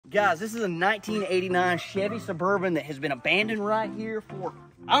Guys, this is a 1989 Chevy Suburban that has been abandoned right here for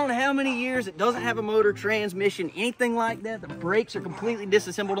I don't know how many years. It doesn't have a motor, transmission, anything like that. The brakes are completely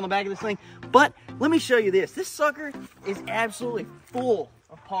disassembled on the back of this thing. But let me show you this. This sucker is absolutely full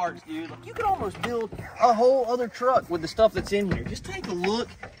of parts, dude. Like, you could almost build a whole other truck with the stuff that's in here. Just take a look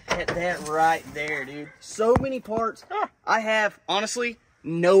at that right there, dude. So many parts. I have, honestly,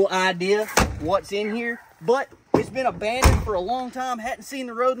 no idea what's in here, but it's been abandoned for a long time. Hadn't seen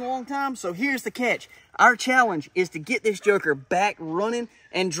the road in a long time. So here's the catch. Our challenge is to get this joker back running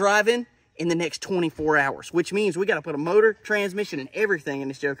and driving in the next 24 hours, which means we got to put a motor, transmission, and everything in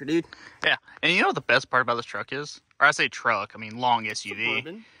this joker, dude. Yeah, and you know what the best part about this truck is? Or I say truck, I mean long SUV.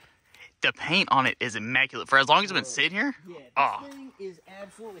 Suburban. The paint on it is immaculate. For as long as it's been sitting here, yeah, this thing is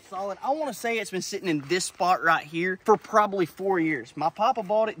absolutely solid. I want to say it's been sitting in this spot right here for probably 4 years. My papa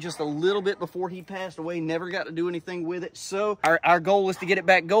bought it just a little bit before he passed away, never got to do anything with it. So our goal is to get it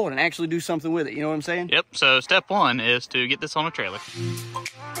back going and actually do something with it. You know what I'm saying? Yep, so step one is to get this on a trailer.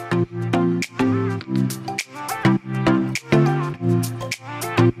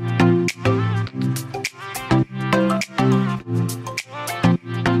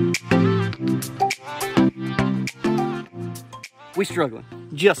 We struggling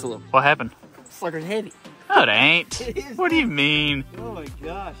just a little. What happened? This sucker's heavy. No, it ain't. It is. What do you mean? Oh my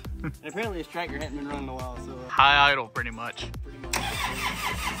gosh. And apparently this tractor hadn't been running in a while, so High idle, pretty much.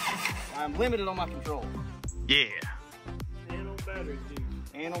 I'm limited on my control. Yeah. And on battery juice.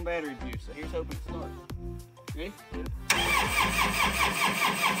 And on battery juice. So here's hoping it starts. Ready? Yeah.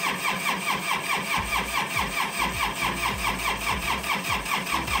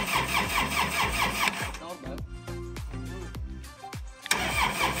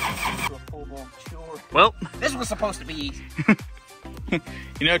 Well, this was supposed to be easy.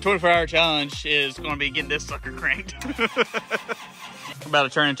 You know, 24-hour challenge is going to be getting this sucker cranked. We're about to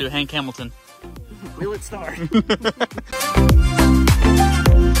turn into Hank Hamilton. Will it start? The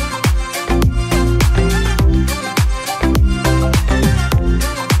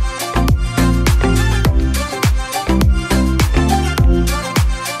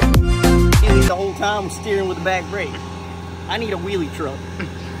whole time steering with the back brake. I need a wheelie truck.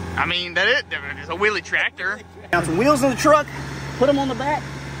 I mean, it's a wheelie tractor. Got some wheels on the truck, put them on the back.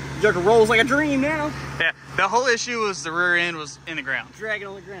 Joker rolls like a dream now. Yeah, the whole issue was the rear end was in the ground. Dragging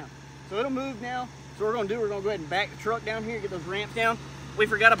on the ground. So it'll move now. So what we're gonna do, we're gonna go ahead and back the truck down here, get those ramps down. We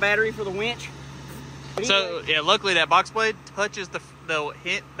forgot a battery for the winch. But so anyway, yeah, luckily that box blade touches the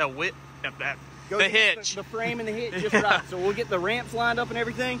hitch. The frame and the hitch just right. So we'll get the ramps lined up and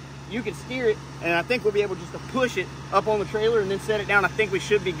everything. You can steer it, and I think we'll be able just to push it up on the trailer and then set it down. I think we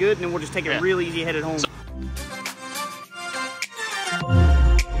should be good, and then we'll just take it real easy headed home.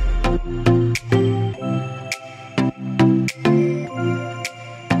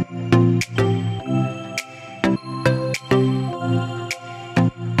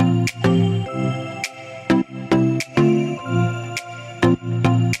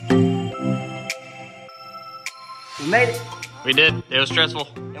 We made it. We did. It was stressful.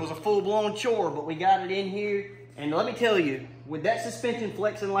 It was a full-blown chore, but we got it in here. And let me tell you, with that suspension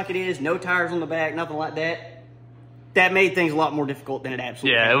flexing like it is, no tires on the back, nothing like that, that made things a lot more difficult than it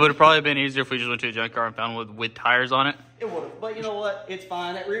absolutely Yeah, it would have probably been easier if we just went to a junkyard and found one with tires on it. It would have. But you know what? It's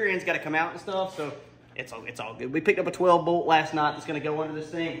fine. That rear end's got to come out and stuff, so it's all good. We picked up a 12-bolt last night that's going to go under this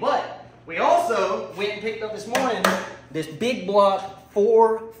thing. But we also went and picked up this morning this big block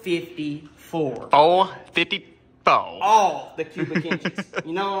 454. 454. All the cubic inches.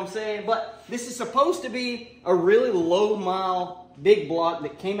 You know what I'm saying? But this is supposed to be a really low mile big block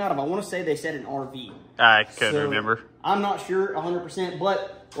that came out of, I want to say they said an RV. I couldn't remember. I'm not sure 100%,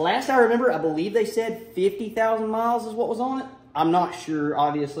 but last I remember, I believe they said 50,000 miles is what was on it. I'm not sure,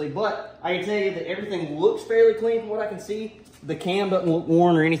 obviously, but I can tell you that everything looks fairly clean from what I can see. The cam doesn't look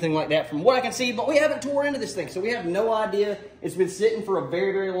worn or anything like that from what I can see, but we haven't tore into this thing, so we have no idea. It's been sitting for a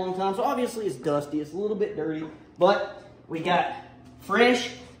very, very long time, so obviously it's dusty. It's a little bit dirty, but we got fresh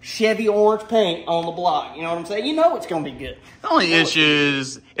Chevy orange paint on the block. You know what I'm saying? You know it's going to be good. The only issue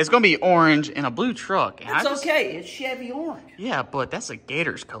is it's going to be orange in a blue truck. It's okay. It's Chevy orange. Yeah, but that's a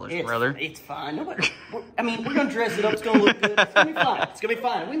Gators colors, brother. It's fine. Nobody, I mean, we're going to dress it up. It's going to look good. It's going to be fine. It's going to be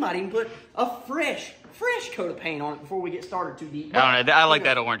fine. We might even put a fresh coat of paint on it before we get started too deep. I don't know. I like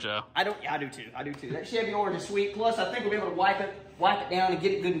that orange, though. I do too. That Chevy orange is sweet. Plus, I think we'll be able to wipe it down and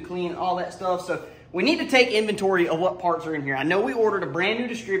get it good and clean and all that stuff. So we need to take inventory of what parts are in here. I know we ordered a brand new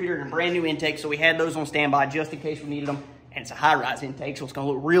distributor and a brand new intake, so we had those on standby just in case we needed them. And it's a high-rise intake, so it's gonna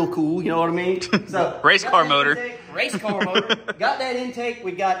look real cool, you know what I mean? So race car motor. Race car motor. Got that intake.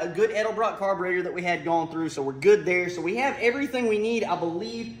 We got a good Edelbrock carburetor that we had gone through, so we're good there. So we have everything we need, I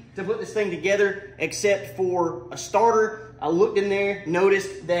believe, to put this thing together, except for a starter. I looked in there,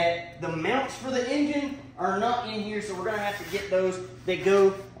 noticed that the mounts for the engine are not in here, so we're gonna have to get those. They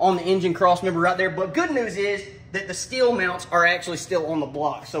go on the engine cross member right there. But good news is that the steel mounts are actually still on the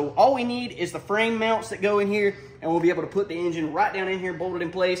block. So all we need is the frame mounts that go in here, and we'll be able to put the engine right down in here, bolted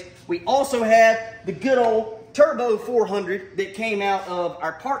in place. We also have the good old Turbo 400 that came out of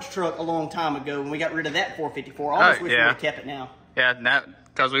our parts truck a long time ago when we got rid of that 454. I almost wish we would have kept it now. Yeah,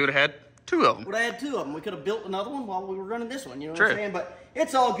 because we would have had 2 of them. Would have had 2 of them. We could have built another one while we were running this one, you know what I'm saying? But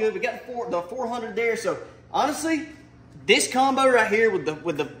it's all good. We got the 400 there. So honestly, this combo right here with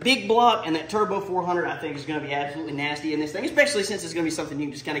the big block and that Turbo 400, I think is going to be absolutely nasty in this thing, especially since it's going to be something you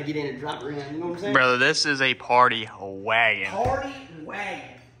can just kind of get in and drop around. You know what I'm saying? Brother, this is a party wagon. Party wagon.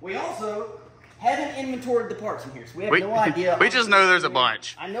 We also haven't inventoried the parts in here, so we have no idea. We just know there's a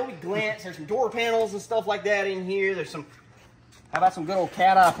bunch. I know we glanced. There's some door panels and stuff like that in here. There's some. How about some good old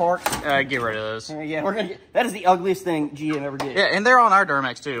cat eye parts? Get rid of those. Yeah, we're gonna get. That is the ugliest thing GM ever did. Yeah, and they're on our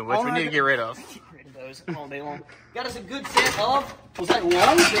Duramax too, which we need to get rid of. Get rid of those all day long. Got us a good set of, was that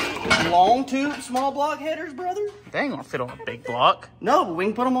long tube small block headers, brother? They ain't gonna fit on a big block. No, but we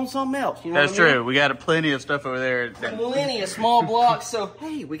can put them on something else. You know That's true. We got plenty of stuff over there. Plenty of small blocks. So,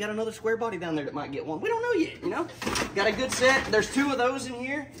 hey, we got another Squarebody down there that might get one. We don't know yet, you know? Got a good set. There's 2 of those in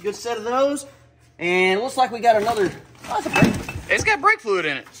here. Good set of those. And it looks like we got another, that's a brake. It's got brake fluid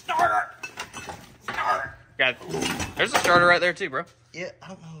in it. Starter. There's a starter right there too, bro. Yeah, I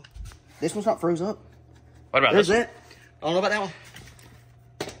don't know. This one's not froze up. What about There's this? that. I don't know about that one.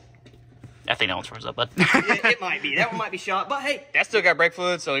 I think that one's froze up, bud. It might be. That one might be shot. But hey, that still got brake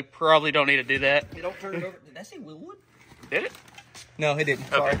fluid, so we probably don't need to do that. You don't turn it over. Did that say Willwood? Did it? No, it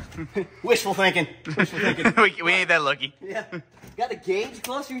didn't. Okay. Sorry. Wishful thinking. Wishful thinking. we ain't that lucky. Yeah. Got the gauge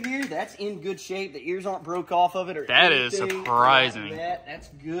cluster here. That's in good shape. The ears aren't broke off of it or that anything. Is surprising. That's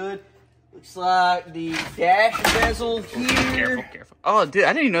good. Looks like the dash bezel here. Careful. Oh, dude, I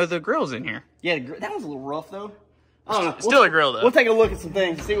didn't even know the grill's in here. Yeah, that one's a little rough though. I don't know. Still a grill though. We'll take a look at some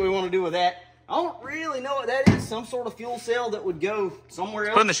things and see what we want to do with that. I don't really know what that is. Some sort of fuel cell that would go somewhere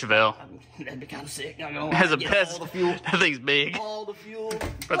else. Put in the Chevelle. That'd be kind of sick. Not gonna Has a all the fuel. That thing's big. All the fuel.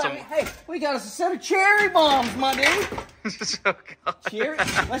 But hey, we got us a set of cherry bombs, my dude. Oh, God. Cherry.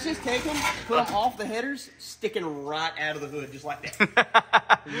 Let's just take them, put them off the headers, sticking right out of the hood, just like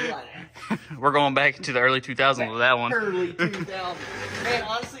that. We're going back to the early 2000s with that one. Early 2000s. Man,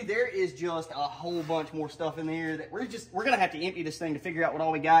 honestly, there is just a whole bunch more stuff in there that we're gonna have to empty this thing to figure out what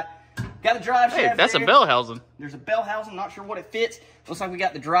all we got. Got a drive shaft. Hey, that's there. a bell housing. There's a bell housing. Not sure what it fits. Looks like we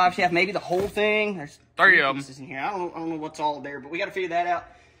got the drive shaft, maybe the whole thing. There's 3 of them in here. I don't know what's all there, but we got to figure that out.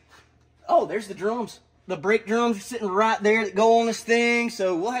 Oh, there's the drums. The brake drums are sitting right there that go on this thing.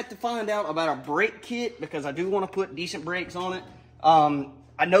 So we'll have to find out about our brake kit because I do want to put decent brakes on it.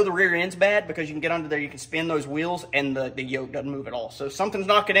 I know the rear end's bad because you can get under there, you can spin those wheels, and the yoke doesn't move at all. So something's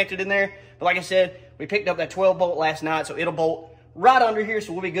not connected in there. But like I said, we picked up that 12 bolt last night, so it'll bolt right under here,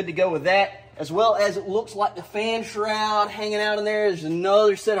 so we'll be good to go with that. As well as it looks like the fan shroud hanging out in there. There's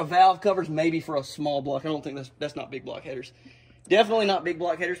another set of valve covers, maybe for a small block. I don't think that's not big block headers. Definitely not big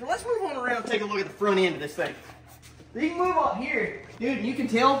block headers. But let's move on around and take a look at the front end of this thing. You can move up here. Dude, you can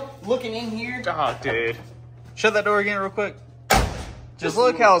tell looking in here. Oh, dude. Shut that door again real quick. Just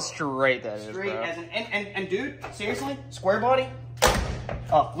look how straight that is, straight bro. As and dude, seriously, Squarebody.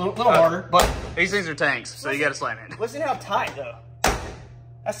 Oh, a little harder, but these things are tanks, so you gotta slam in. Listen how tight though.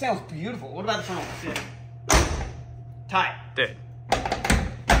 That sounds beautiful. What about the front? Tight. Dude.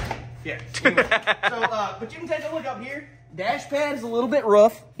 Yeah. Anyway, so, but you can take a look up here. Dash pad is a little bit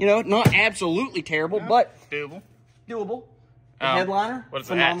rough. You know, not absolutely terrible, but doable. Doable. The headliner, what is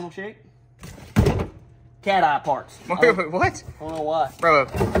phenomenal shape. Cat eye parts. Wait, what? I don't know why. Bro.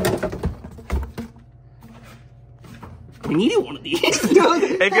 We needed one of these.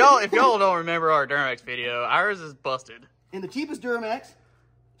 if y'all don't remember our Duramax video, ours is busted. In the cheapest Duramax,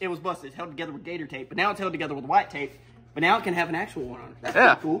 it was busted. It's held together with gator tape, but now it's held together with white tape. But now it can have an actual one on it. That's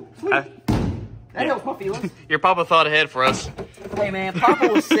pretty cool. Sweet. That helps my feelings. Your papa thought ahead for us. Hey man, Papa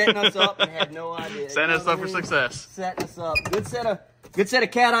was setting us up and had no idea. Setting us up for success. Setting us up. Good set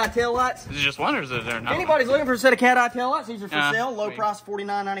of cat eye tail lights. Is it just one or is it there? If anybody's looking for a set of cat eye tail lights, these are for sale. Low price,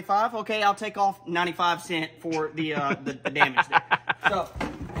 $49.95. Okay, I'll take off 95 cents for the damage there. So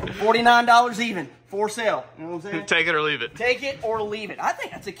 $49 even for sale. You know what I'm saying? Take it or leave it. Take it or leave it. I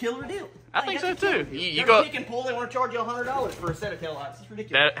think that's a killer deal. I think so too. You go pick and pull. They want to charge you $100 for a set of tail lights. It's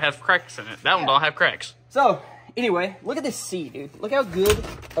ridiculous. That has cracks in it. That one don't have cracks. So Anyway, look at this seat, dude. Look how good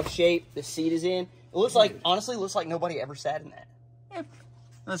of shape the seat is in. It looks like, honestly, looks like nobody ever sat in that. Yeah.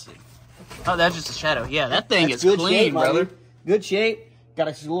 Let's see. Oh, that's just a shadow. Yeah, that thing is good clean, shape, brother. dude. Good shape. Got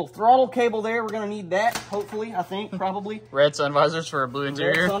a little throttle cable there. We're going to need that, hopefully, I think, probably. Red sun visors for a blue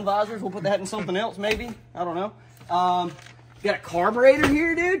interior. Red sun visors. We'll put that in something else, maybe. I don't know. Got a carburetor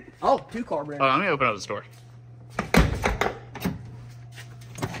here, dude. Oh, 2 carburetors. Oh, let me open up the store.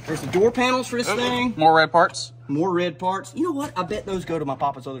 There's the door panels for this thing. More red parts. More red parts. You know what? I bet those go to my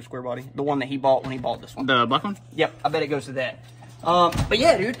papa's other Squarebody. The one that he bought when he bought this one. The black one? Yep, I bet it goes to that. But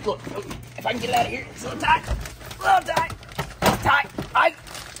yeah, dude, look. If I can get it out of here. It's a little tight. A little tight. It's tight.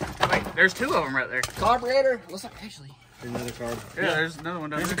 Wait, there's 2 of them right there. Carburetor. Looks like, actually. There's another carb. Yeah, there's another one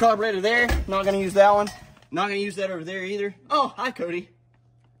down There's there. a carburetor there. Not going to use that one. Not going to use that over there either. Oh, hi, Cody.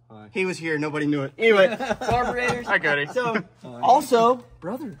 Hi. He was here. Nobody knew it. Anyway, carburetors. Hi, Cody. So, also,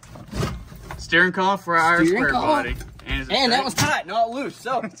 brother. Steering column for our Steering Squarebody. And that was tight, not loose.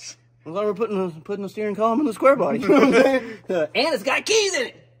 So, I'm glad we're putting the steering column in the Squarebody. You know what I'm saying? And it's got keys in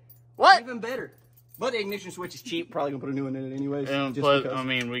it. What? Even better. But the ignition switch is cheap. Probably gonna put a new one in it anyways. And just plus, because. I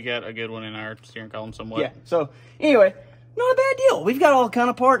mean, we got a good one in our steering column somewhat. Yeah. So anyway, not a bad deal. We've got all kind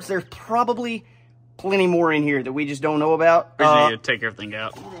of parts. There's probably plenty more in here that we just don't know about. We just need to take everything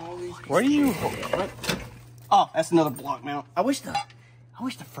out. Where do you? What? Oh, that's another block mount. I wish the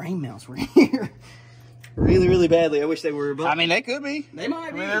frame mounts were in here. Really, really badly. I wish they were. But I mean, they could be. they might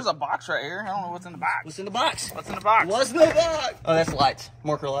I be. mean, there's a box right here. I don't know what's in the box. What's in the box? What's in the box? What's in the box? Oh, that's lights.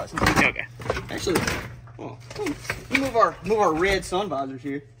 Marker lights. Okay. Actually, oh, we move our red sun visors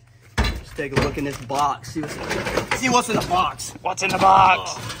here. Let's take a look in this box. See what's in the box. What's in the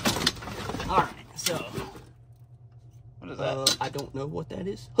box? Oh. All right. So, What is that? I don't know what that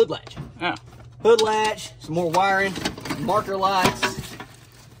is. Hood latch. Yeah. Hood latch. Some more wiring. Marker lights.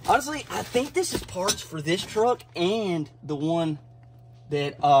 Honestly, I think this is parts for this truck and the one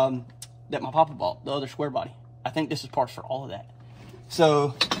that that my papa bought, the other Squarebody. I think this is parts for all of that.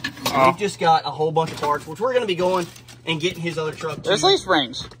 So we've just got a whole bunch of parts, which we're gonna be going and getting his other truck. There's leaf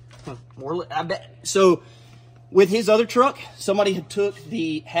springs. More, I bet. So with his other truck, somebody had took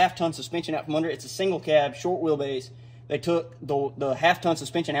the half-ton suspension out from under it. It's a single cab, short wheelbase. They took the half-ton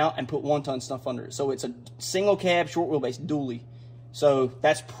suspension out and put 1-ton stuff under it. So it's a single cab, short wheelbase dually. So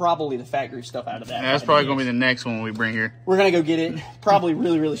that's probably the factory stuff out of that. Yeah, that's probably going to be the next one we bring here. We're going to go get it probably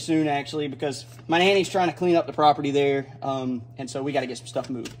really, really soon, actually, because my nanny's trying to clean up the property there, and so we got to get some stuff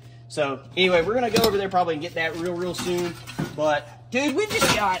moved. So anyway, we're going to go over there probably and get that real, real soon. But, dude, we've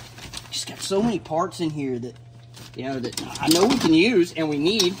just got so many parts in here that, you know, that I know we can use and we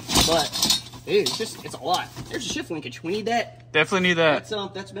need, but, dude, it's a lot. There's a shift linkage. We need that. Definitely need that.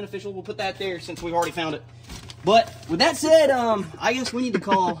 That's beneficial. We'll put that there since we've already found it. But with that said, I guess we need to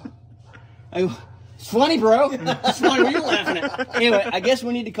call. It's funny, bro. It's funny. What are you laughing at? Anyway, I guess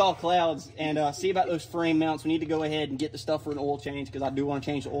we need to call Clouds and see about those frame mounts. We need to go ahead and get the stuff for an oil change because I do want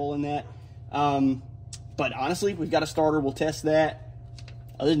to change the oil in that. But honestly, we've got a starter. We'll test that.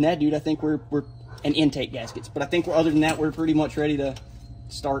 Other than that, dude, I think we're and intake gaskets. But I think other than that, we're pretty much ready to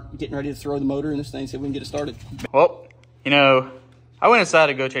start getting ready to throw the motor in this thing so we can get it started. Well, you know, I went inside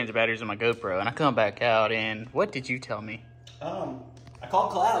to go change the batteries in my GoPro, and I come back out, and what did you tell me? I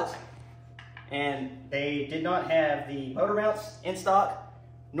called Clouds, and they did not have the motor mounts in stock,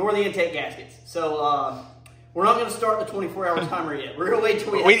 nor the intake gaskets. So we're not going to start the 24-hour timer yet. We're going to wait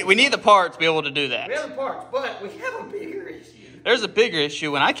till We need the parts to be able to do that. We have the parts, but we have a bigger issue. There's a bigger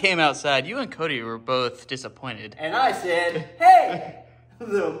issue. When I came outside, you and Cody were both disappointed. And I said, hey,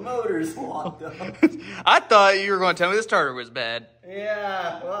 the motor's locked up. I thought you were going to tell me the starter was bad.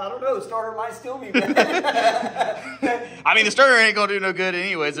 Yeah, well, I don't know. The starter might still be bad. I mean, the starter ain't going to do no good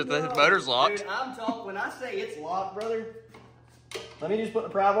anyways if the motor's locked. Dude, I'm talking, when I say it's locked, brother, let me just put the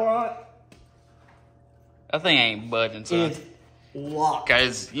pry bar on it. That thing ain't budging, son. It's locked.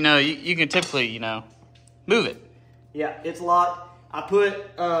 Guys, you know, you can typically, you know, move it. Yeah, it's locked. I put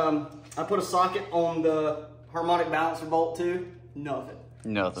a socket on the harmonic balancer bolt too. Nothing.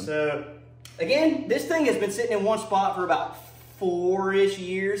 Nothing. So again, this thing has been sitting in one spot for about 4-ish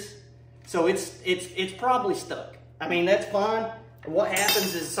years. So it's probably stuck. I mean, that's fine. What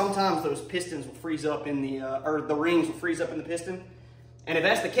happens is sometimes those pistons will freeze up in the or the rings will freeze up in the piston. And if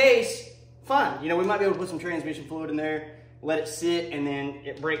that's the case, fine. You know, we might be able to put some transmission fluid in there, let it sit, and then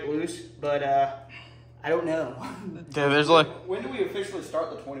it break loose. But I don't know. Yeah, there's like. When do we officially start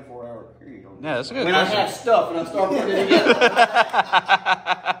the 24-hour period? Yeah, that's a good When I question. have stuff and I start putting it together.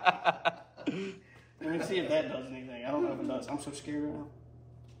 Let me see if that does anything. I don't know if it does. I'm so scared right now.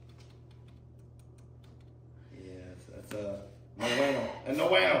 Yeah, No bueno. And no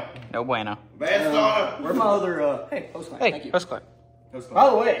bueno. No bueno. Bad starter. Where's my other, hey, hose clamp, Hey, thank you. hose clamp. By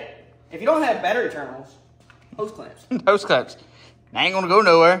the way, if you don't have battery terminals, hose clamps. Hose clamps. They ain't gonna go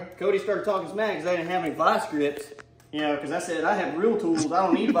nowhere. Cody started talking smack because I didn't have any vice grips. You know, because I said I have real tools, I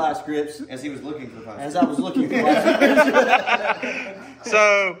don't need vice grips. As he was looking for vice. As I was looking for vice grips.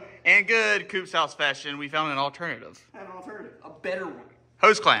 So, in good Coop's House fashion, we found an alternative. I have an alternative, a better one.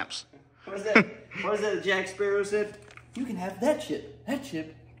 Hose clamps. What is that? What is that Jack Sparrow said? You can have that chip. That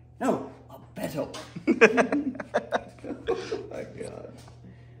chip. No, a better one. Oh my God.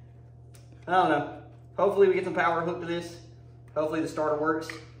 I don't know. Hopefully we get some power hooked to this. Hopefully the starter works.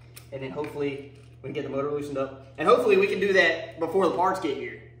 And then hopefully we can get the motor loosened up. And hopefully we can do that before the parts get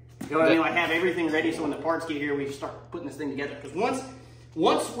here. You know what I mean? Like have everything ready so when the parts get here, we just start putting this thing together. Because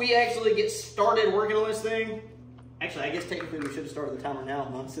once we actually get started working on this thing, actually I guess technically we should have started the timer now,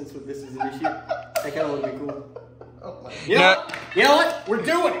 huh? Since this is an issue. That kind of would be cool. Oh my You know what? We're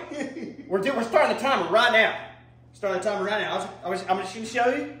doing it. We're starting the timer right now. Starting the timer right now. I'm just going to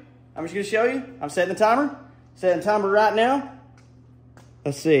show you. I'm setting the timer. Setting the timer right now.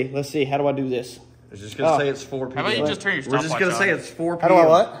 Let's see. How do I do this? It's just going to say it's 4 p.m. How about you just turn your We're stopwatch just going to say on? it's 4 p.m. How do I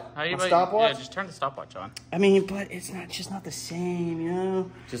what? How do you My about, stopwatch? Yeah, just turn the stopwatch on. I mean, but it's just not the same, you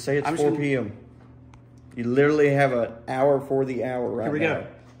know? Just say it's I'm 4 just- p.m. You literally have an hour for the hour right now. Here we go.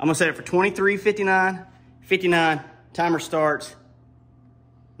 I'm going to set it for 23:59. 59. Timer starts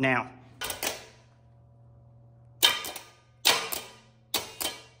now.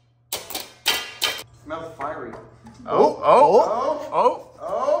 Smells fiery. Oh.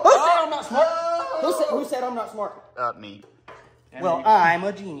 Who said I'm not smart? Who said I'm not smart? Me. Well, I'm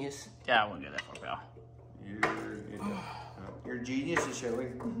a genius. Yeah, I wouldn't go that far, pal. You're a genius, you shall we?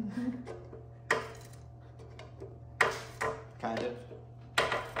 Kind of.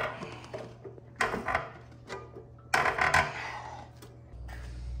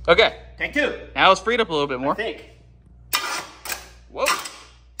 Okay, Take two. now it's freed up a little bit more. I think. Whoa,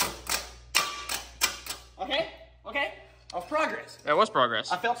 Okay. Of progress. that was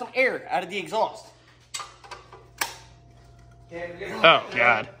progress. I felt some air out of the exhaust. Oh,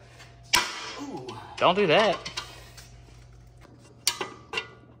 God. Ooh. Don't do that.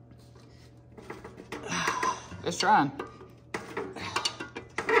 Just trying.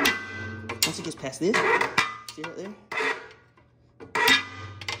 Once it gets past this, see right there?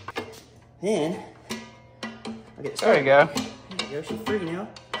 Then, I get There you go. There you go, she's free now,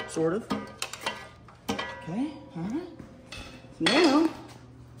 sort of. Okay, alright. Now,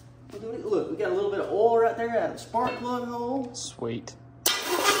 look, we got a little bit of oil right there out of the spark plug hole. Sweet.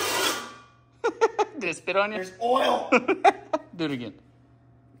 Did it spit on you? There's oil. Do it again.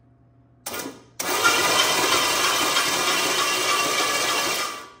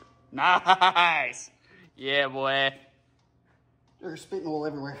 Nice. Yeah, boy. There's spitting oil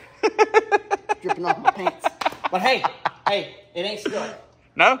everywhere. Dripping off my pants. But hey, it ain't stuck.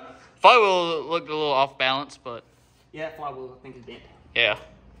 No? Flywheel looked a little off balance, but Yeah, flywheel I think is bent. yeah.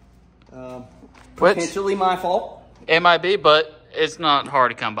 Which Potentially my fault. it might be, but it's not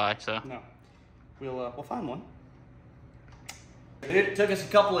hard to come by, so. No. We'll find one. It took us a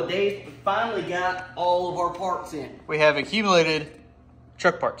couple of days, but finally got all of our parts in. We have accumulated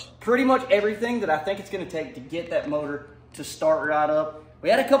truck parts. Pretty much everything that I think it's going to take to get that motor to start right up. We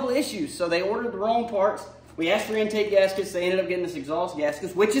had a couple of issues, so they ordered the wrong parts. We asked for intake gaskets. They ended up getting us exhaust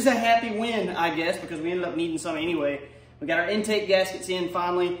gaskets, which is a happy win, I guess, because we ended up needing some anyway. We got our intake gaskets in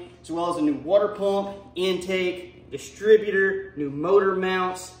finally, as well as a new water pump, intake, distributor, new motor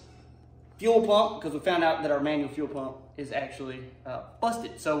mounts, fuel pump, because we found out that our manual fuel pump is actually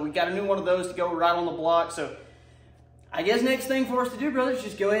busted. So we got a new one of those to go right on the block. So I guess next thing for us to do, brothers, is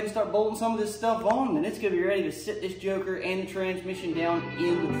just go ahead and start bolting some of this stuff on, and it's going to be ready to sit this joker and the transmission down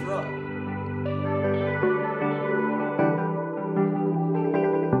in the truck.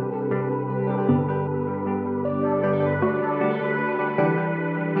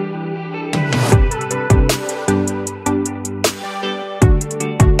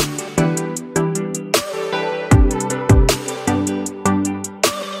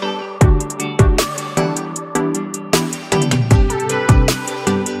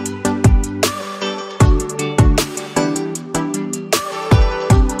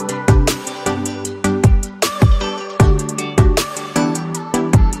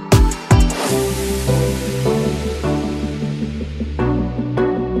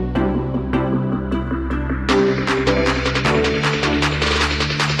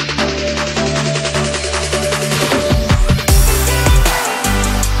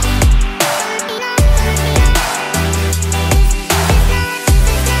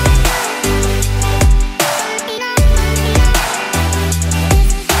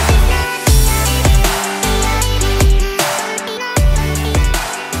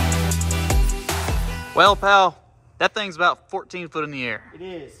 Well, pal, that thing's about 14 foot in the air. It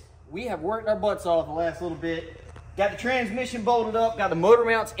is. We have worked our butts off the last little bit. Got the transmission bolted up, got the motor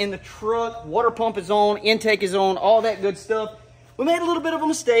mounts in the truck, water pump is on, intake is on, all that good stuff. We made a little bit of a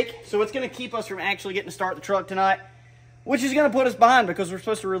mistake, so it's going to keep us from actually getting to start the truck tonight, which is going to put us behind because we're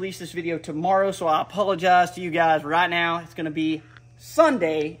supposed to release this video tomorrow, so I apologize to you guys right now. It's going to be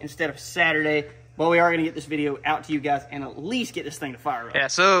Sunday instead of Saturday, but we are going to get this video out to you guys and at least get this thing to fire up. Yeah,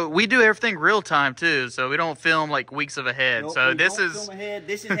 so we do everything real time too, so we don't film like weeks of ahead. Nope, so this is film ahead.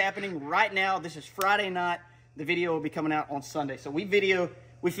 This is happening right now. This is Friday night. The video will be coming out on Sunday. So we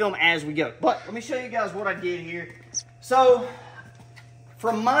film as we go. But let me show you guys what I did here. So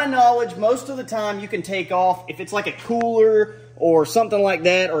from my knowledge, most of the time you can take off, if it's like a cooler or something like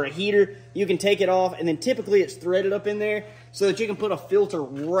that, or a heater, you can take it off, and then typically it's threaded up in there so that you can put a filter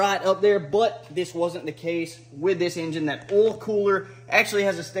right up there. But this wasn't the case with this engine. That oil cooler actually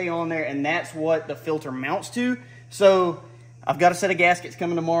has to stay on there, and that's what the filter mounts to. So I've got a set of gaskets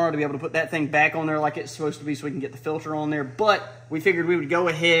coming tomorrow to be able to put that thing back on there like it's supposed to be so we can get the filter on there. But we figured we would go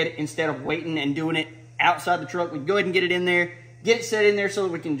ahead, instead of waiting and doing it outside the truck, we'd go ahead and get it in there, get it set in there so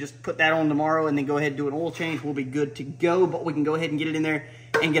that we can just put that on tomorrow and then go ahead and do an oil change. We'll be good to go, but we can go ahead and get it in there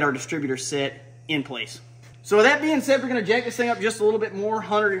and get our distributor set in place. So with that being said, we're going to jack this thing up just a little bit more.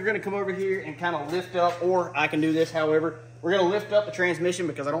 Hunter, you're going to come over here and kind of lift up, or I can do this, however. We're going to lift up the transmission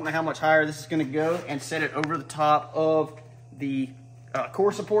because I don't know how much higher this is going to go, and set it over the top of the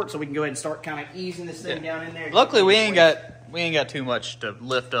core support so we can go ahead and start kind of easing this thing down in there. Luckily, we ain't got too much to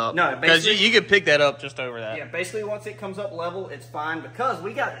lift up. No, because you could pick that up just over that. Yeah, basically once it comes up level, it's fine because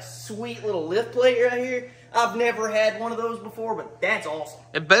we got this sweet little lift plate right here. I've never had one of those before, but that's awesome.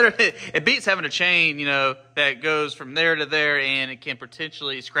 It beats having a chain, you know, that goes from there to there, and it can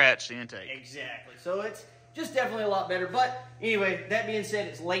potentially scratch the intake. Exactly. So it's just definitely a lot better. But anyway, that being said,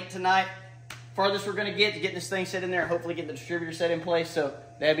 it's late tonight. Farthest we're going to get this thing set in there, hopefully get the distributor set in place. So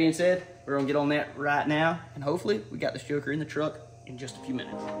that being said, we're going to get on that right now, and hopefully we got this joker in the truck in just a few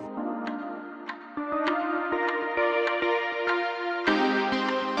minutes.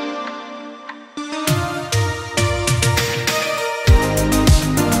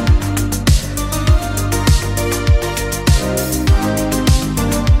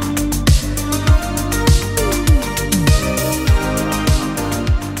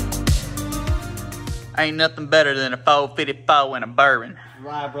 Ain't nothing better than a 454 and a bourbon.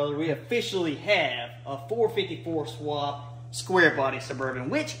 Right, brother. We officially have a 454 swap Squarebody Suburban,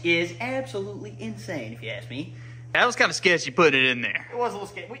 which is absolutely insane, if you ask me. That was kind of sketchy putting it in there. It was a little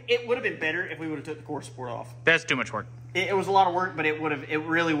sketchy. It would have been better if we would have took the core support off. That's too much work. It was a lot of work, but it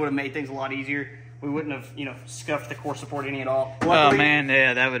really would have made things a lot easier. We wouldn't have, scuffed the core support any at all. Luckily, oh man,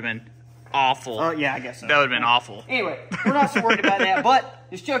 yeah, that would have been awful. Yeah, I guess so. That would have been awful. Anyway, we're not so worried about that, but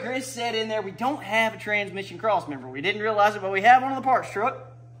this joker is set in there. We don't have a transmission cross member. We didn't realize it, but we have one on the parts truck.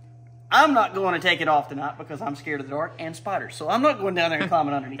 I'm not going to take it off tonight because I'm scared of the dark and spiders. So I'm not going down there and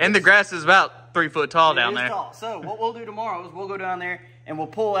climbing underneath. And the grass is about 3 foot tall down there. Tall. So what we'll do tomorrow is we'll go down there and we'll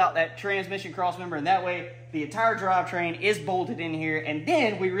pull out that transmission cross member, and that way the entire drivetrain is bolted in here, and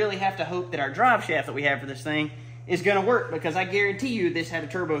then we really have to hope that our drive shaft that we have for this thing is going to work, because I guarantee you this had a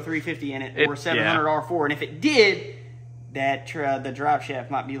turbo 350 in it or 700 R4, and if it did, the drive shaft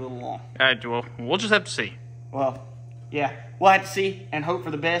might be a little long. All right, well, we'll just have to see. Well, yeah, we'll have to see and hope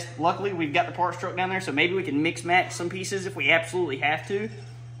for the best. Luckily, we've got the parts truck down there, so maybe we can mix match some pieces if we absolutely have to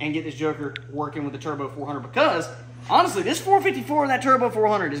and get this joker working with the turbo 400, because honestly, this 454 and that turbo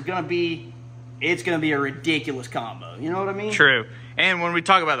 400 is going to be, it's going to be a ridiculous combo. You know what I mean? True. And when we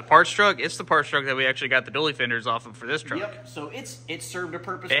talk about the parts truck, it's the parts truck that we actually got the dually fenders off of for this truck. Yep. So it's served a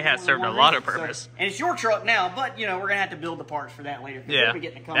purpose. It has served a lot of purpose. So, and it's your truck now, but we're gonna have to build the parts for that later. Yeah. We're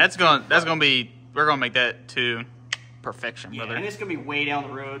gonna make that to perfection, brother. And it's gonna be way down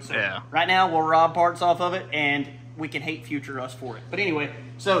the road. So yeah. Right now we'll rob parts off of it, and we can hate future us for it. But anyway,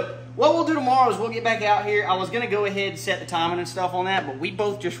 so what we'll do tomorrow is we'll get back out here. I was going to go ahead and set the timing and stuff on that, but we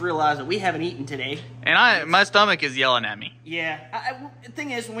both just realized that we haven't eaten today. And my stomach is yelling at me. Yeah. The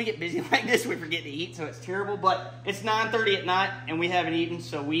thing is, when we get busy like this, we forget to eat, so it's terrible. But it's 9:30 at night, and we haven't eaten,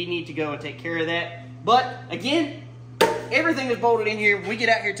 so we need to go and take care of that. But, again, everything is bolted in here. We get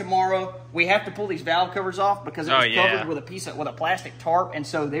out here tomorrow. We have to pull these valve covers off because it was covered with a plastic tarp, and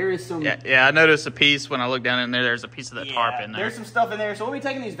so there is some. Yeah, I noticed a piece when I looked down in there. There's a piece of the tarp in there. There's some stuff in there, so we'll be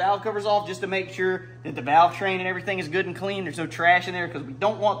taking these valve covers off just to make sure that the valve train and everything is good and clean. There's no trash in there because we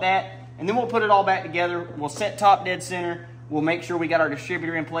don't want that. And then we'll put it all back together. We'll set top dead center. We'll make sure we got our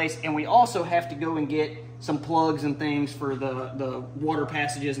distributor in place, and we also have to go and get some plugs and things for the water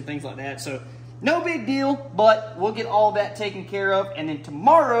passages and things like that. So no big deal, but we'll get all that taken care of, and then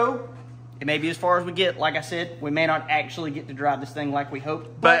tomorrow It may be as far as we get. Like I said, we may not actually get to drive this thing like we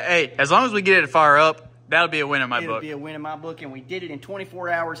hoped. But hey, as long as we get it to fire up, that'll be a win in my book. It'll be a win in my book, and we did it in 24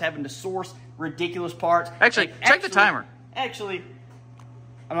 hours, having to source ridiculous parts. Actually, check the timer. Actually,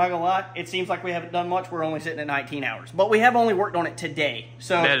 I'm not gonna lie, it seems like we haven't done much. We're only sitting at 19 hours. But we have only worked on it today.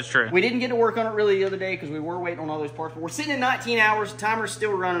 So that is true. We didn't get to work on it really the other day because we were waiting on all those parts. But we're sitting at 19 hours. The timer's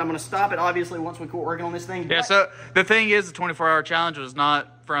still running. I'm gonna stop it, obviously, once we quit working on this thing. Yeah, so the thing is, the 24-hour challenge was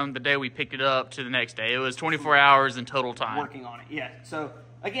not from the day we picked it up to the next day. It was 24 hours in total time. Working on it, yeah. So,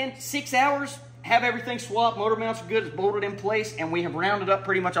 again, 6 hours, have everything swapped, motor mounts are good, it's bolted in place, and we have rounded up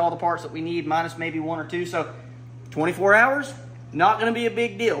pretty much all the parts that we need, minus maybe one or two. So, 24 hours, not going to be a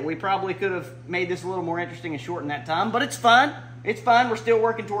big deal. We probably could have made this a little more interesting and shortened that time, but it's fine. It's fine. We're still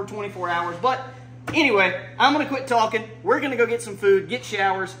working toward 24 hours. But anyway, I'm going to quit talking. We're going to go get some food, get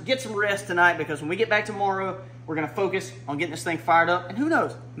showers, get some rest tonight, because when we get back tomorrow, we're going to focus on getting this thing fired up. And who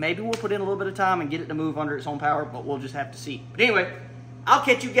knows, maybe we'll put in a little bit of time and get it to move under its own power, but we'll just have to see. But anyway, I'll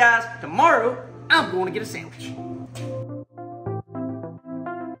catch you guys tomorrow. I'm going to get a sandwich.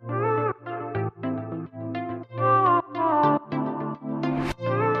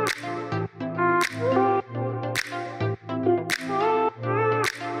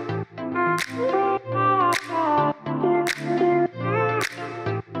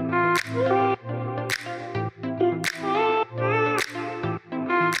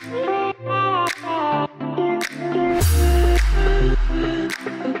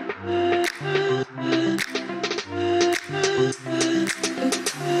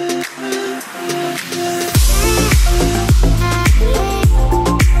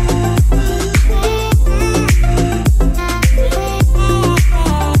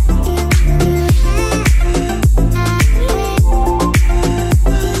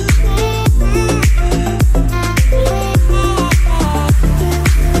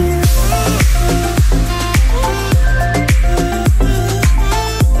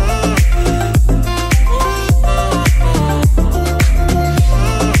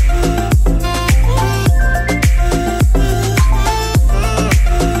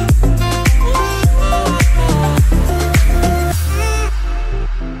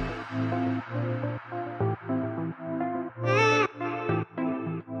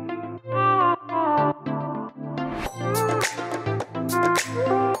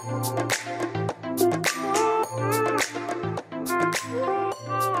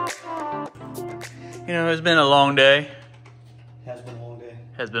 You know, it's been a long day. Has been a long day.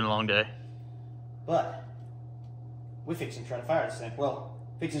 Has been a long day. But we're fixing to try to fire this thing. Well,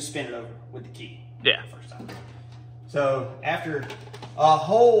 fixing to spin it over with the key. Yeah. For the first time. So after a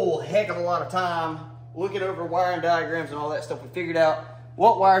whole heck of a lot of time looking over wiring diagrams and all that stuff, we figured out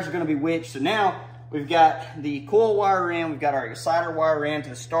what wires are going to be which. So now we've got the coil wire in, we've got our exciter wire in to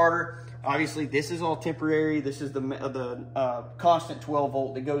the starter. Obviously, this is all temporary. This is the constant 12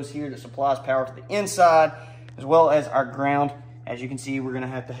 volt that goes here that supplies power to the inside, as well as our ground. As you can see, we're going to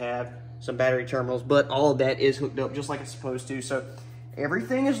have some battery terminals, but all of that is hooked up just like it's supposed to. So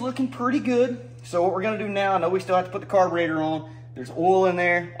everything is looking pretty good. So what we're going to do now, I know we still have to put the carburetor on. There's oil in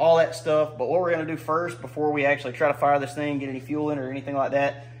there, all that stuff. But what we're going to do first, before we actually try to fire this thing, get any fuel in or anything like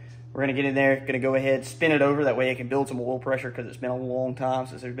that, we're going to get in there, going to go ahead, spin it over. That way it can build some oil pressure, because it's been a long time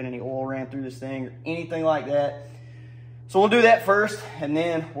since there's been any oil ran through this thing or anything like that. So we'll do that first, and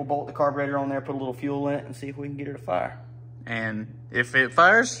then we'll bolt the carburetor on there, put a little fuel in it, and see if we can get it to fire. And if it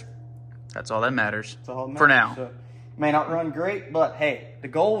fires, that's all that matters. That's all that matters. For now. So, it may not run great, but hey, the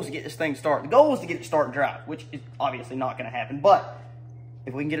goal is to get this thing started. The goal is to get it to start and drive, which is obviously not going to happen. But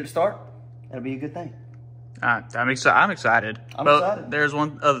if we can get it to start, that'll be a good thing. I'm excited. I'm but excited. There's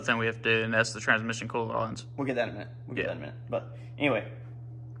one other thing we have to do, and that's the transmission coolants. We'll get that in a minute. We'll get that in a minute. But anyway,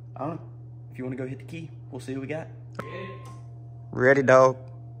 I don't know. If you want to go hit the key, we'll see what we got. Ready, dog?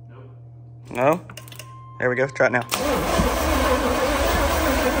 Nope. No? There we go. Try it now.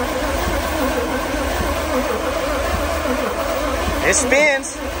 It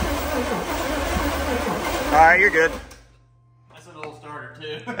spins. All right, you're good. That's an old starter,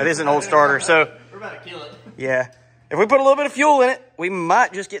 too. That is an old starter, so We're about to kill it. yeah. If we put a little bit of fuel in it, we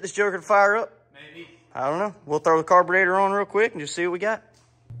might just get this joker to fire up. Maybe. I don't know. We'll throw the carburetor on real quick and just see what we got.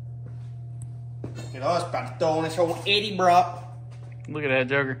 Look at us about to throw on this whole Eddie Brock. Look at that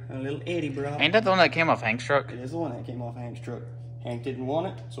joker. A little Eddie Brock. Ain't that the one that came off Hank's truck? It is the one that came off Hank's truck. Hank didn't want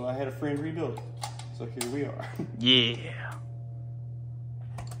it, so I had a friend rebuild it. So here we are. Yeah.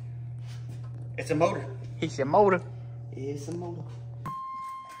 It's a motor. It's a motor. It's a motor.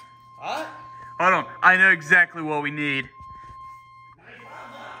 All right. Hold on. I know exactly what we need.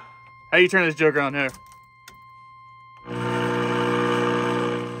 How do you turn this joker on here?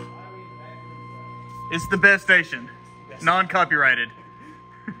 It's the best station. Non-copyrighted.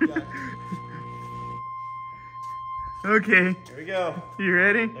 Okay. Here we go. You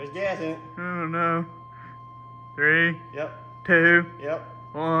ready? There's gas in it. Oh no. 3, Yep. 2, Yep.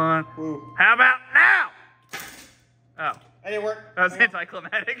 1. Woo. How about now? Oh, That didn't work. that was Hang on.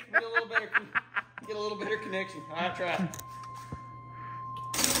 anticlimactic. Get a little better connection. All right, try it.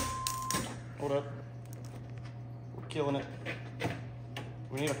 Hold up. We're killing it.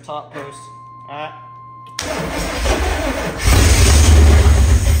 We need a top post. All right.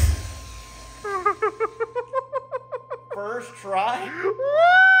 First try?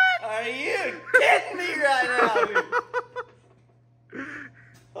 What? Are you kidding me right now, dude?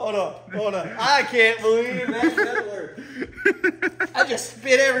 Hold on. I can't believe that worked. I just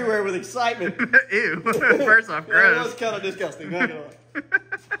spit everywhere with excitement. Ew. First off, That was gross. kind of disgusting. Not gonna lie.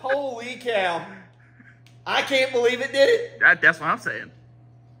 Holy cow. I can't believe it did it. That's what I'm saying.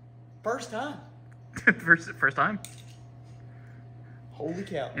 First time. First time. Holy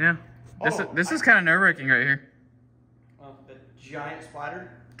cow. You know, this is kind of nerve-wracking right here. The giant spider.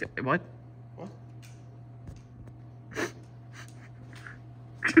 What? What?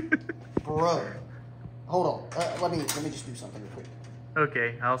 Bro. Hold on. Let me just do something real quick.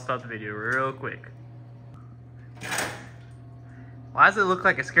 Okay, I'll stop the video real quick. Why does it look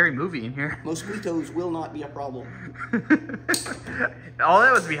like a scary movie in here? Mosquitoes will not be a problem. All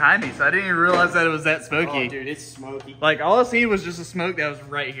that was behind me, so I didn't even realize that it was that smoky. Oh, dude, it's smoky. Like, all I seen was just a smoke that was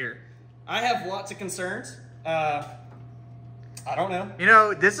right here. I have lots of concerns. I don't know. You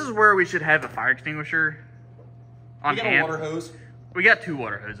know, this is where we should have a fire extinguisher on We got hand. a water hose. We got 2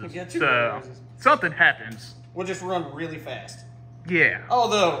 water hoses. We got 2 so water hoses. something happens. We'll just run really fast. Yeah.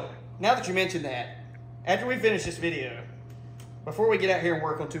 Although, now that you mentioned that, after we finish this video, before we get out here and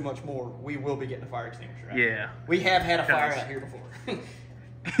work on too much more, we will be getting a fire extinguisher out. Yeah. We have had a fire out here before.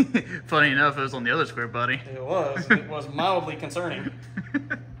 Funny enough, it was on the other Squarebody. It was mildly concerning.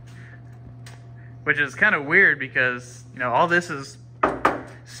 Which is kind of weird because, you know, all this is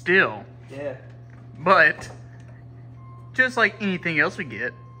steel. Yeah. But, just like anything else we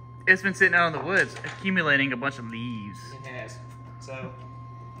get, it's been sitting out in the woods accumulating a bunch of leaves. It has. So,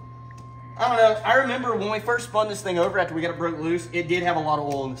 I don't know. I remember when we first spun this thing over after we got it broke loose, it did have a lot of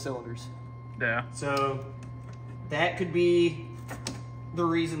oil in the cylinders. Yeah. So, that could be the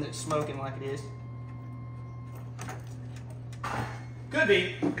reason that it's smoking like it is. Could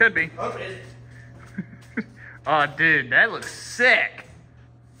be. Could be. Hope it is. Oh, dude, that looks sick.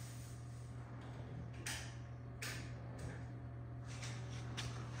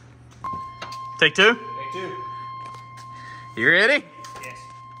 Take 2? Take 2. You ready? Yes.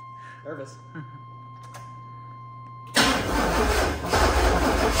 Nervous.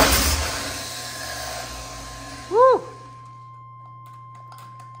 Woo!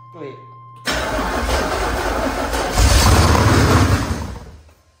 Go ahead.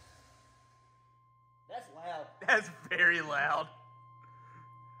 That's loud. That's very loud.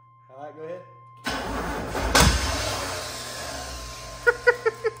 All right, go ahead.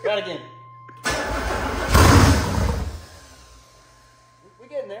 Try it again. We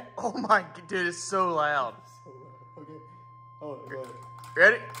getting there. Oh my, dude, it's so loud. Okay. Hold on, go ahead.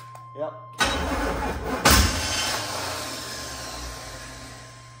 Ready? Yep.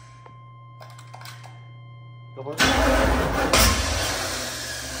 Go for it. That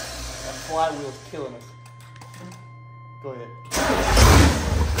flywheel's killing us. Go ahead.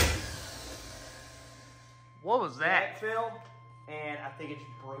 What was that? That fell, and I think it just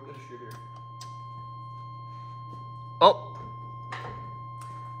broke the distributor. Oh.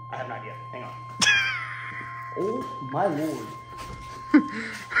 I have not yet. Hang on. Oh my lord.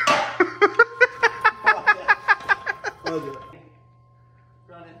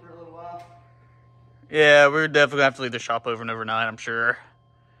 Run in for a little while. Yeah, we're definitely gonna have to leave the shop over and overnight, I'm sure.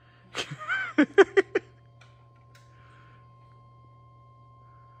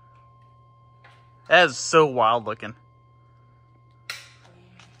 That is so wild looking.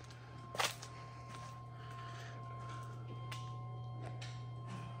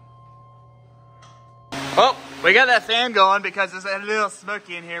 Oh, we got that fan going because it's a little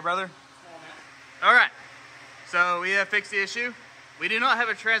smoky in here, brother. All right, so we have fixed the issue. We do not have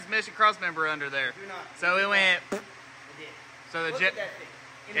a transmission cross member under there. Do not. So we went. It did. So the Look jack, at that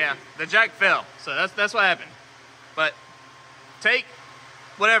thing. yeah, the jack fell. So that's what happened. But take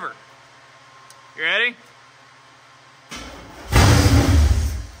whatever. You ready?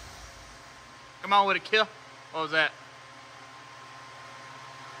 Come on with a kill. What was that?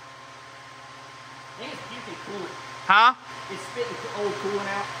 I think it's using coolant. Huh? It's spitting old coolant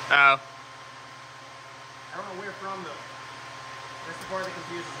out. Oh. I don't know where from though. That's the part that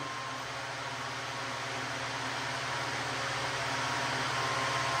confuses me.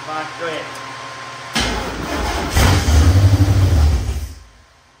 Fine, go ahead.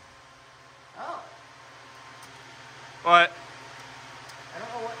 Oh. What? I don't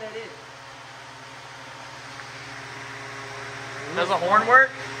know what that is. Does the horn work?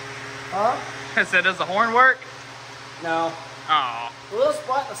 Huh? I said, does the horn work? No. Oh. A little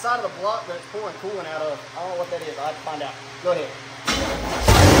spot on the side of the block that it's pouring coolant out of. I don't know what that is. I'll have to find out. Go ahead.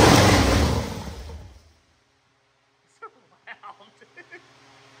 So loud.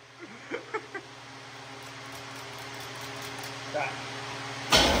 Right.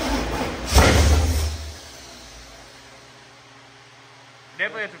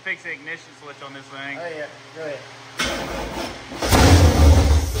 Definitely have to fix the ignition switch on this thing. Oh yeah. Go ahead. Go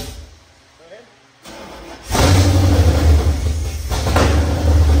ahead.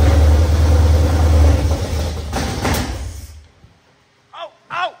 Oh!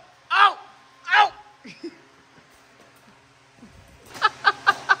 Oh! Oh! Oh!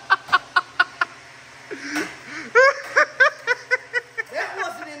 That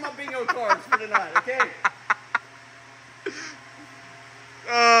wasn't in my bingo cards for tonight, okay?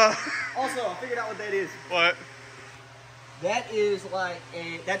 Also, I figured out what that is. What? That is like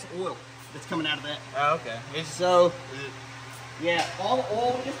that's oil that's coming out of that. Oh, okay. So, yeah, all the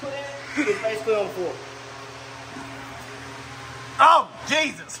oil we just put in is basically on the floor. Oh,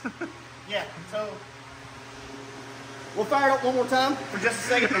 Jesus! Yeah, so we'll fire it up one more time for just a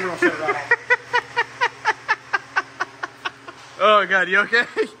second and we're gonna shut it right off. Oh, God, you okay?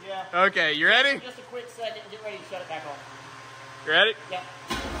 Yeah. Okay, you ready? Just a quick second, get ready to shut it back off. You ready? Yeah.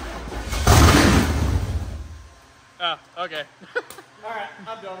 Oh, okay. Alright,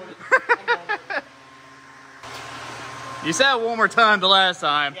 I'm done with it. I'm done with it. You said it one more time the last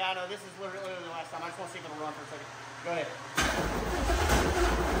time. Yeah, I know, this is literally the last time. I just want to see if it'll run for a second. Go ahead.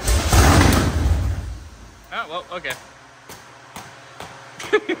 Oh, well, okay.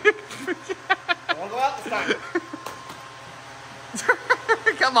 I won't go out this time.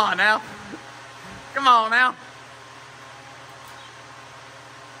 Come on now. Come on now.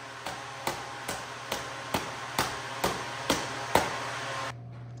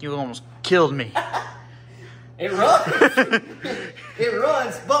 You almost killed me. It runs. It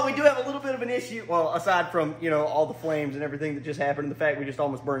runs, but we do have a little bit of an issue. Well, aside from, you know, all the flames and everything that just happened and the fact we just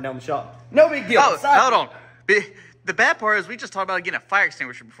almost burned down the shop. No big deal. Oh, Aside hold from- on. The bad part is we just talked about getting a fire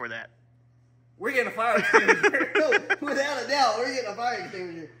extinguisher before that. We're getting a fire extinguisher. No, without a doubt, we're getting a fire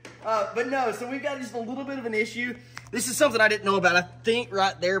extinguisher. But no, so we've got just a little bit of an issue. This is something I didn't know about. I think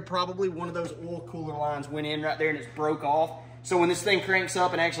right there probably one of those oil cooler lines went in right there and it's broke off. So when this thing cranks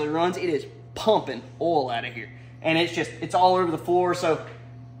up and actually runs, it is pumping oil out of here. And it's all over the floor. So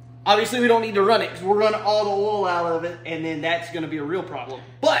obviously we don't need to run it because we're running all the oil out of it and then that's going to be a real problem.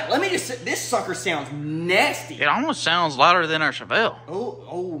 But let me just say, this sucker sounds nasty. It almost sounds louder than our Chevelle.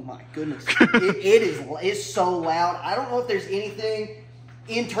 Oh my goodness. It's so loud. I don't know if there's anything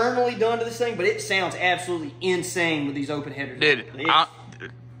internally done to this thing, but it sounds absolutely insane with these open headers. Dude,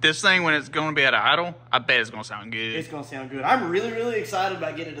 this thing, when it's going to be at idle, I bet it's going to sound good. It's going to sound good. I'm really, really excited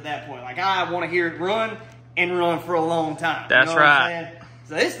about getting to that point. Like, I want to hear it run and run for a long time. That's you know right. What I'm saying?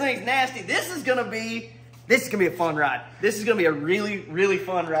 So this thing's nasty. This is going to be a fun ride. This is going to be a really, really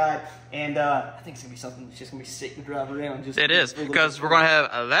fun ride. And I think it's going to be something that's just going to be sick to drive around. It is, because we're going to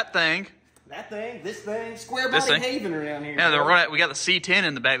have that thing. That thing, this thing, Squarebody Haven around here. Yeah, we got the C10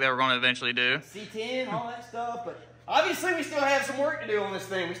 in the back that we're going to eventually do. C10, all that stuff, but obviously we still have some work to do on this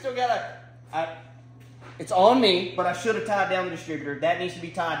thing. We still gotta, it's on me, but I should have tied down the distributor. That needs to be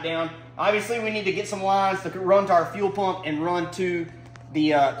tied down. Obviously we need to get some lines to run to our fuel pump and run to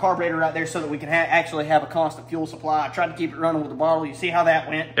the carburetor right there so that we can actually have a constant fuel supply. I tried to keep it running with the bottle. You see how that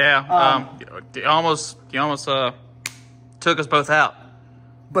went? Yeah, you almost took us both out.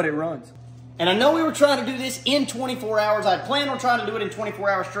 But it runs. And I know we were trying to do this in 24 hours. I planned on trying to do it in 24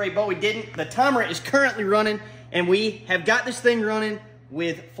 hours straight, but we didn't. The timer is currently running, and we have got this thing running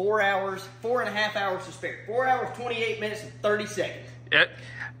with 4 hours, 4.5 hours to spare. 4 hours, 28 minutes, and 30 seconds.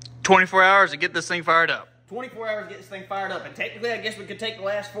 24 hours to get this thing fired up. 24 hours to get this thing fired up. And technically, I guess we could take the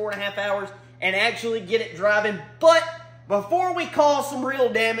last 4.5 hours and actually get it driving. But before we cause some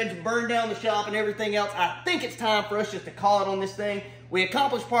real damage, burn down the shop and everything else, I think it's time for us just to call it on this thing. We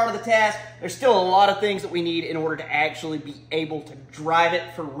accomplished part of the task. There's still a lot of things that we need in order to actually be able to drive it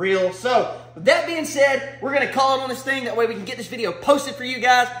for real. So, with that being said, we're going to call it on this thing. That way we can get this video posted for you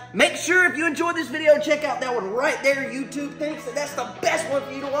guys. Make sure if you enjoyed this video, check out that one right there. YouTube thinks that that's the best one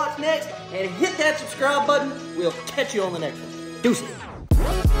for you to watch next. And hit that subscribe button. We'll catch you on the next one. Deuces.